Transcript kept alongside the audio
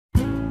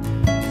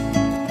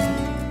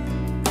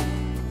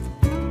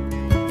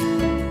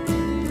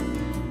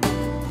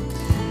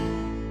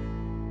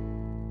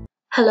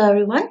Hello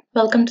everyone,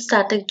 welcome to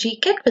Static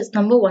GK quiz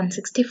number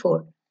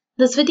 164.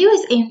 This video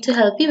is aimed to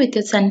help you with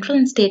your central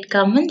and state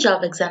government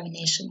job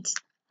examinations.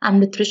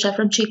 I'm Trisha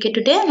from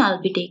GKToday and I'll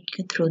be taking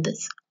you through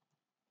this.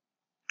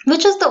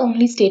 Which is the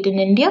only state in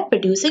India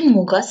producing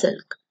mukha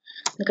silk?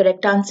 The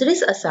correct answer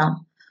is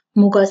Assam.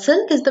 Mukha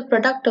silk is the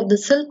product of the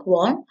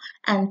silkworm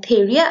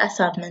Antheria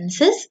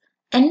assamensis,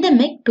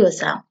 endemic to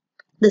Assam.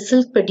 The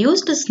silk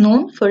produced is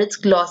known for its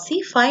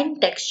glossy,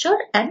 fine texture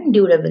and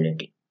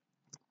durability.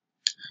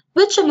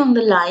 Which among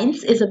the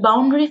lines is a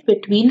boundary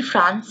between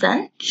France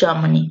and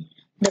Germany?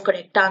 The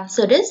correct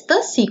answer is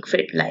the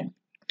Siegfried Line.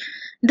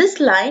 This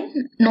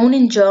line, known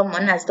in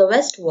German as the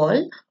West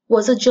Wall,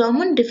 was a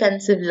German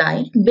defensive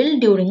line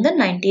built during the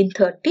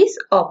 1930s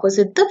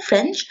opposite the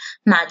French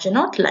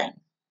Maginot Line.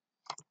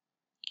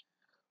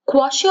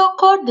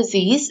 Kwashiorkor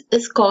disease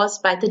is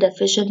caused by the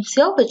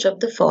deficiency of which of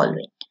the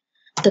following?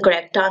 The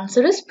correct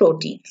answer is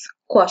proteins.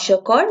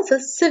 Kwashiorkor is a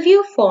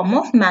severe form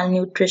of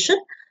malnutrition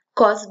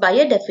caused by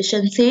a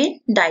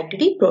deficiency in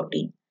dietary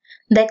protein.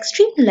 The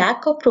extreme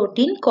lack of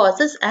protein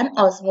causes an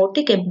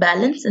osmotic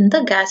imbalance in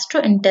the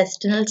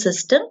gastrointestinal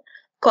system,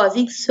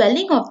 causing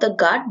swelling of the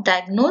gut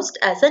diagnosed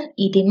as an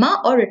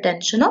edema or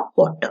retention of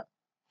water.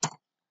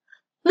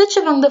 Which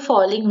among the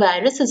following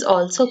virus is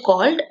also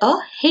called a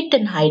hit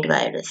and hide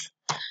virus?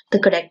 The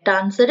correct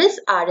answer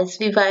is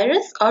RSV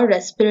virus or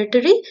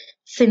respiratory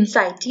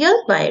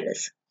syncytial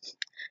virus.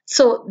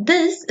 So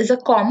this is a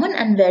common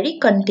and very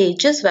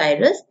contagious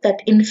virus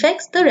that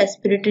infects the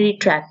respiratory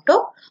tract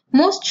of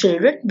most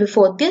children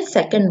before their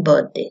second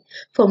birthday.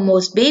 For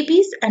most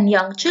babies and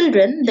young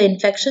children, the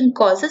infection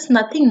causes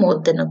nothing more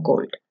than a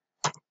cold.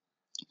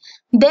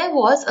 There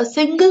was a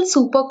single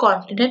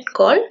supercontinent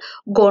called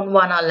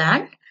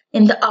Gondwanaland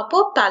in the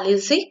Upper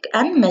Paleozoic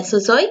and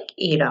Mesozoic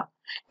era.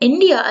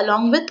 India,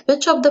 along with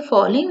which of the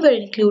following were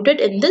included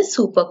in this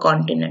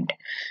supercontinent?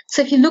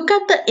 So if you look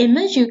at the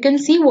image, you can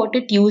see what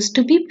it used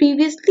to be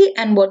previously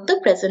and what the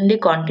present day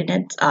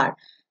continents are.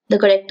 The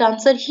correct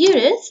answer here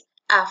is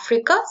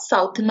Africa,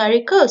 South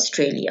America,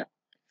 Australia.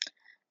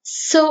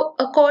 So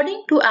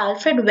according to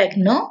Alfred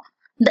Wegener,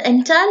 the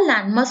entire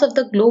landmass of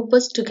the globe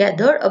was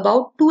together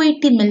about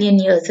 280 million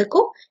years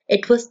ago.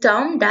 It was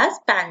termed as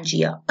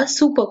Pangaea, a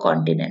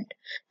supercontinent.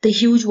 The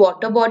huge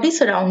water body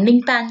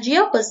surrounding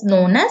Pangaea was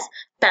known as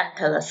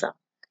Panthalassa.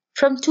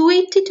 From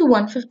 280 to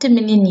 150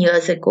 million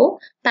years ago,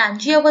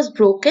 Pangaea was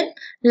broken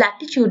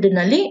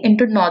latitudinally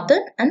into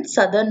northern and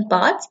southern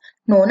parts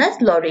known as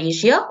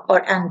Laurasia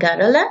or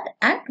Angaraland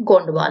and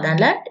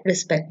Gondwanaland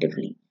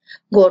respectively.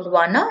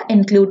 Gondwana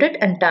included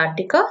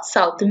Antarctica,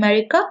 South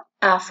America,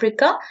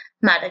 Africa,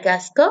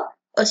 Madagascar,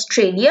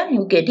 Australia,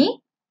 New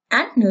Guinea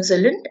and New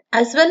Zealand,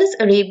 as well as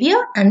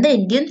Arabia and the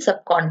Indian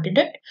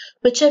subcontinent,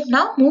 which have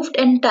now moved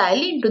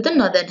entirely into the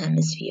northern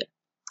hemisphere.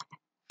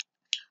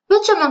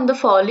 Which among the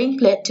following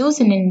plateaus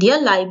in India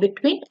lie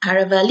between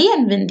Aravalli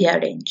and India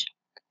range?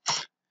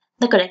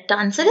 The correct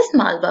answer is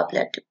Malwa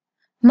Plateau.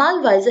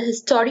 Malwa is a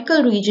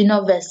historical region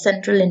of west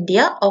central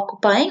India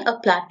occupying a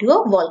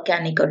plateau of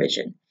volcanic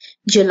origin.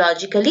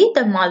 Geologically,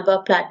 the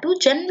Malwa Plateau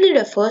generally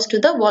refers to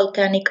the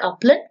volcanic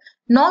upland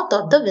north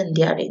of the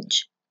Vindhya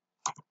range.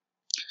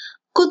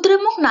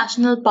 Kudremukh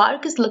National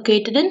Park is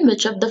located in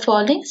which of the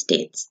following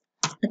states?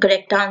 The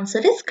correct answer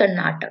is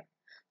Karnataka.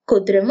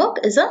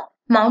 Kudremukh is a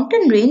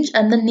mountain range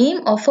and the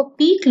name of a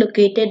peak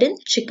located in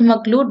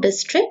Chikmagalur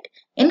district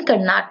in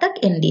Karnataka,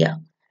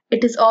 India.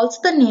 It is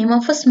also the name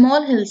of a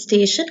small hill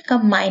station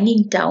cum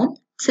mining town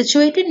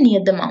situated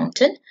near the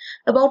mountain,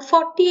 about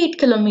 48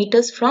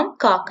 kilometers from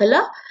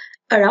Kakala,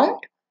 around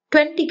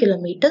 20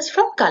 kilometers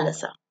from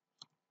Kalasa.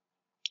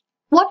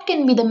 What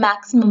can be the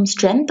maximum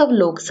strength of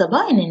Lok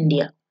Sabha in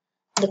India?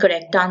 The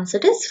correct answer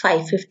is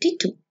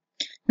 552.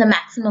 The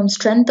maximum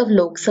strength of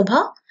Lok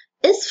Sabha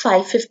is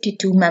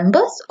 552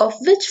 members, of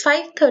which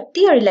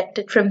 530 are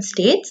elected from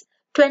states,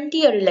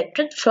 20 are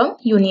elected from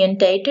union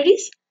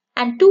territories,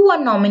 and 2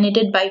 are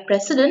nominated by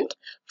President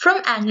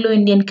from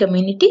Anglo-Indian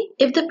community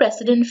if the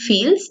President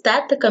feels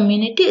that the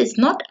community is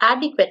not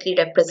adequately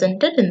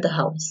represented in the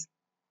House.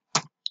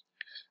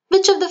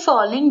 Which of the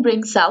following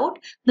brings out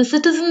the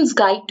Citizens'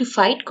 Guide to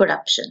Fight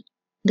Corruption?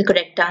 The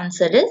correct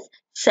answer is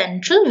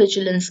Central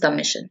Vigilance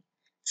Commission.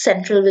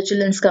 Central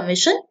Vigilance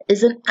Commission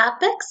is an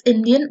apex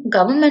Indian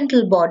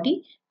governmental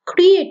body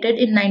created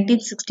in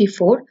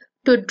 1964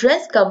 to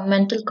address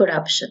governmental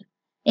corruption.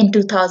 In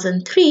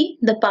 2003,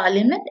 the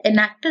Parliament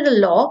enacted a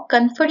law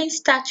conferring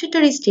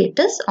statutory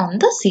status on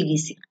the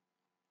CVC.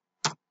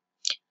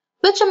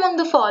 Which among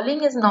the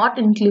following is not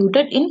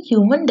included in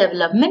Human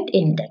Development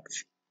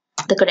Index?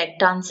 The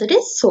correct answer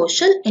is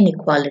social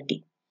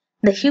inequality.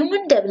 The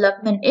Human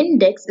Development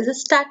Index is a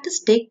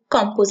statistic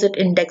composite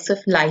index of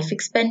life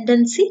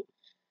expectancy,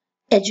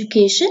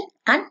 education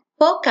and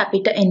per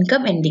capita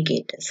income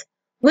indicators,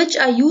 which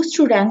are used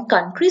to rank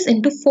countries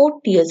into 4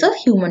 tiers of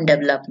human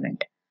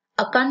development.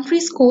 A country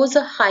scores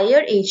a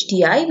higher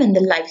HDI when the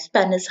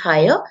lifespan is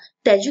higher,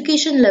 the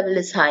education level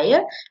is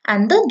higher,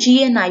 and the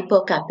GNI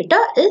per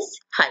capita is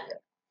higher.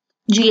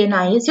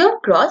 GNI is your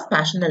gross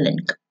national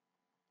income.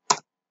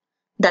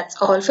 That's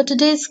all for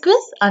today's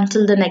quiz.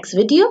 Until the next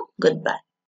video, goodbye.